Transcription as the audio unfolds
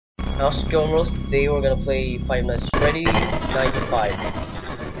How's it going, Rose? Today we're gonna play Five Nights at Freddy's 95.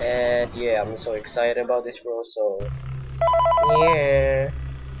 And yeah, I'm so excited about this, bro, so yeah.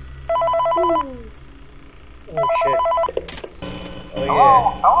 Oh shit. Oh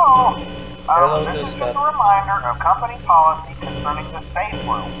yeah. Hello. Hello to This is Scott. just a reminder of company policy concerning the safe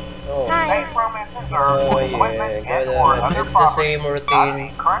room. Oh. The safe room is reserved for equipment and or other it's the same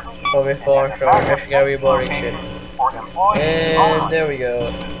routine for before, so it's very boring shit. And there we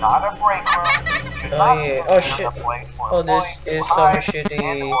go. Not a break room. Oh yeah. Oh shit. Oh, this is some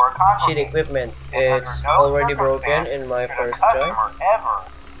shitty equipment. It's already broken in my first try.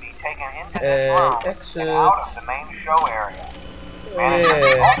 And exit. Out of the main show area. Oh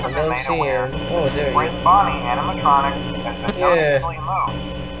yeah, I don't see him. Oh, there he is. Yeah.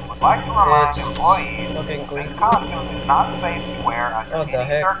 Would like to remind It's employees fucking that creepy. this costume is not safe to wear under What the any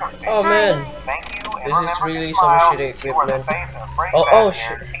heck? circumstances. Oh man. Thank you, and This is remember really to some smile. shitty You are the equipment. face of Freddy Oh Fazbear's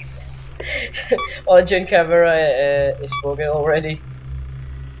shit. teeth. Audio camera is broken already.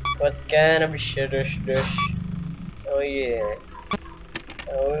 What kind of shit is this? Oh yeah.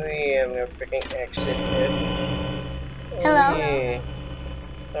 Oh yeah, I'm gonna freaking exit it. Oh, Hello? yeah.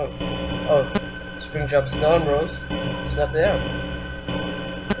 Oh, Springdrop's gone, bros. It's not there.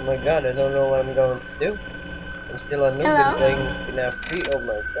 Oh my god, I don't know what I'm going to do. I'm still a noob Hello? playing FNAF 3. Oh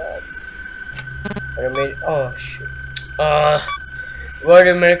my god. But I made. Oh shit. Why do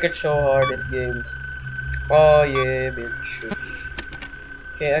you make it so hard, these games? Oh yeah, bitch.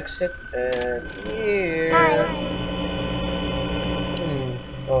 Okay, exit and here.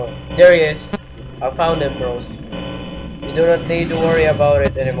 Oh, there he is. I found him, bros. You do not need to worry about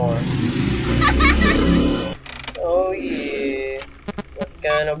it anymore. Oh yeah. What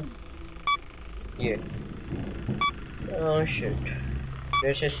kind of... Yeah. Oh shit.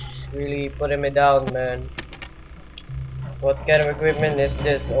 This is really putting me down, man. What kind of equipment is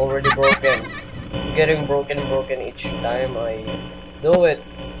this already broken? Getting broken each time I do it.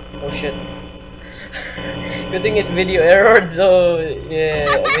 Oh shit. Good thing it video errored, so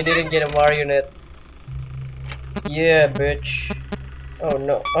yeah, we didn't get a marionette. Yeah, bitch. Oh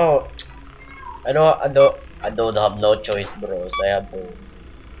no. Oh, I don't have no choice, bros. I have to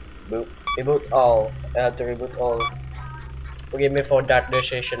reboot all. I have to reboot all. Forgive me for that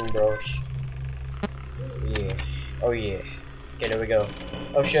decision, bros. Yeah. Oh yeah. Okay, there we go.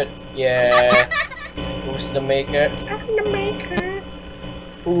 Oh shit. Yeah. Who's the maker? I'm the maker.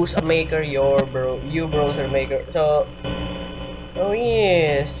 Who's a maker? Your bro. You bros are maker. So. Oh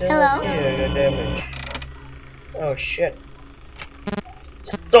yeah. Still Hello? here. Got damage. Oh shit.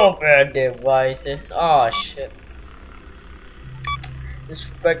 Stupid devices. Oh shit. This is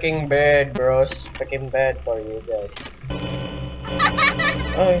fucking bad, bros. Fucking bad for you guys.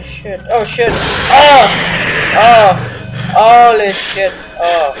 Oh shit. Oh shit. Oh! Oh! Holy shit.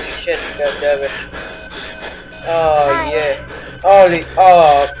 Oh shit. God damn it. Oh yeah. Holy.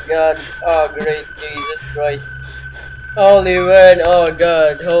 Oh god. Oh great Jesus Christ. Holy man. Oh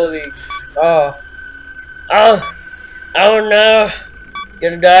god. Holy. Oh. Oh. Oh no.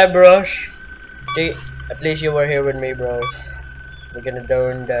 Gonna die, bros. See, at least you were here with me, bros. We're gonna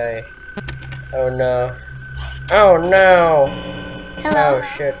die. Oh no. Oh no. Hello? Oh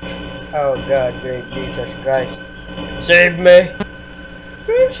shit. Oh god, great Jesus Christ. Save me.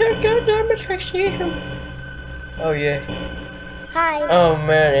 God damn it, I see him. Oh yeah. Hi. Oh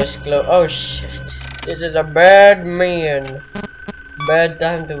man, it's close. Oh shit. This is a bad man. Bad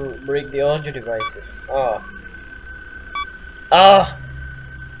time to break the audio devices. Oh. Oh.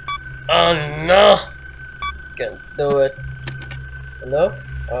 Oh no. Can't do it. Hello?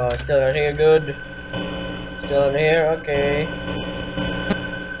 Oh, still not here. Good. Still in here. Okay.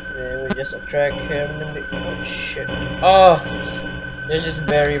 Then we just attract him. And oh shit. Oh. This is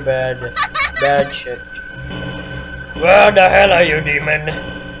very bad. Bad shit. Where the hell are you, demon?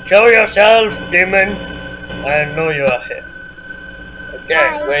 Show yourself, demon. I know you are here. Okay,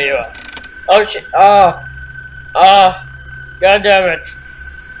 Hi. where you are? Oh shit! Oh! Oh! God damn it!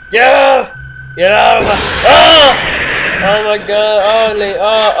 Yeah! Get out of my... Oh! Oh my god! Holy!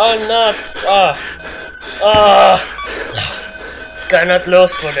 Oh nuts! Oh! Oh! Cannot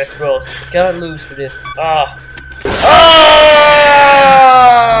lose for this, bros. Cannot lose for this. Oh! Oh!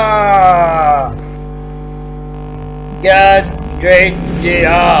 God, great,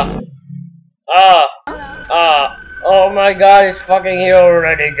 yeah. Oh my god, he's fucking here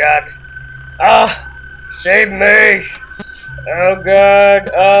already, God. Save me. Oh god,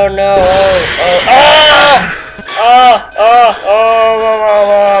 oh no,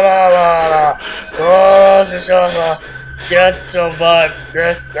 oh, this is awesome. Can't survive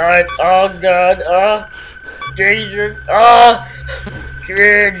this night, oh god, Jesus,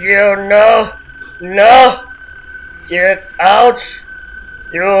 Shit, you no! No! Get out!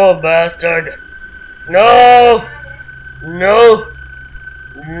 You bastard! No! No!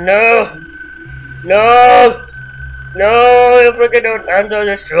 No! No! No! You freaking don't enter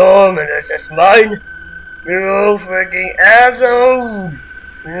this room and this is mine! You freaking asshole!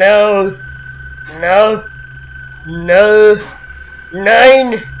 No! No! No!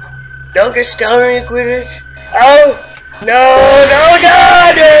 9! Don't get scouting with it! Oh! No!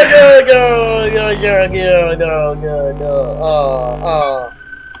 No! No! No!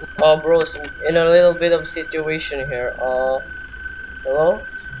 Oh, bros, in a little bit of situation here. Hello?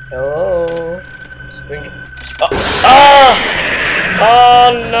 Hello? Spring. Ah!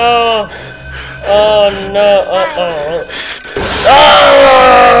 Oh no! Oh no!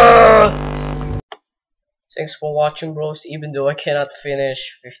 Ah! Thanks for watching, bros. Even though I cannot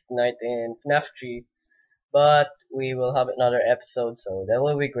finish Fifth Night in FNAF 3, but we will have another episode, so that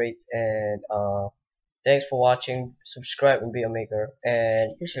will be great. And thanks for watching. Subscribe and be a maker.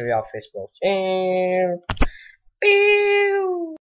 And usually Yao Fist Mro.